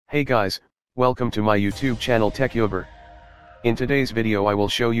Hey guys, welcome to my YouTube channel Techyouber. In today's video I will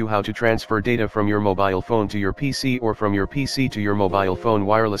show you how to transfer data from your mobile phone to your PC or from your PC to your mobile phone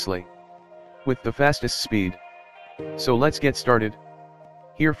wirelessly, with the fastest speed. So let's get started.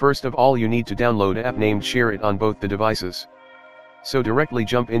 Here first of all you need to download an app named ShareIt on both the devices. So directly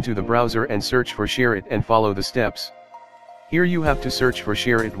jump into the browser and search for ShareIt and follow the steps. Here you have to search for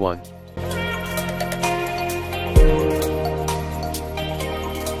ShareIt 1.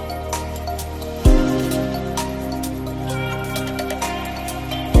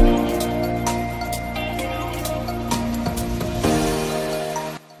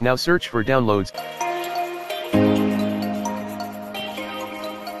 Now search for downloads.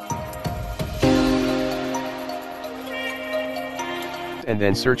 And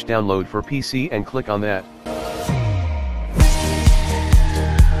then search download for PC and click on that.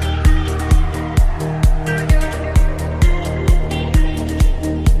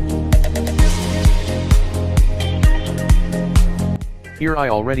 Here I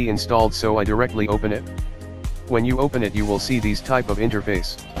already installed, so I directly open it. When you open it you will see these type of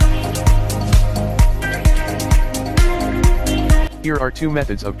interface. Here are two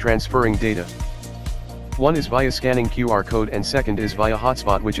methods of transferring data. One is via scanning QR code and second is via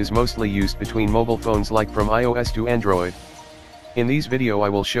hotspot, which is mostly used between mobile phones like from iOS to Android. In this video I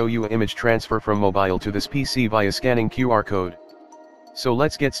will show you an image transfer from mobile to this PC via scanning QR code. So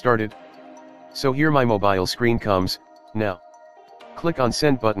let's get started. So here my mobile screen comes, now. Click on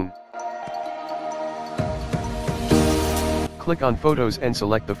send button. Click on photos and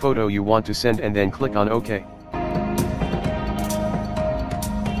select the photo you want to send and then click on OK.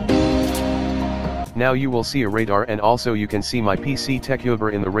 Now you will see a radar and also you can see my PC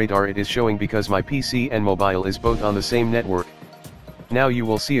Techyouber in the radar. It is showing because my PC and mobile is both on the same network. Now you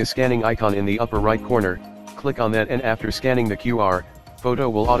will see a scanning icon in the upper right corner, click on that and after scanning the QR, photo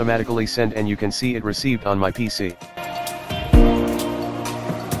will automatically send and you can see it received on my PC.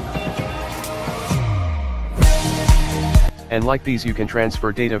 And like these you can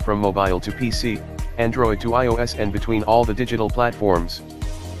transfer data from mobile to PC, Android to iOS and between all the digital platforms.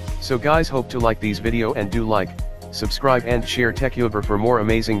 So guys, hope to like these video and do like, subscribe and share Techyouber for more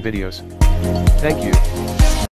amazing videos. Thank you.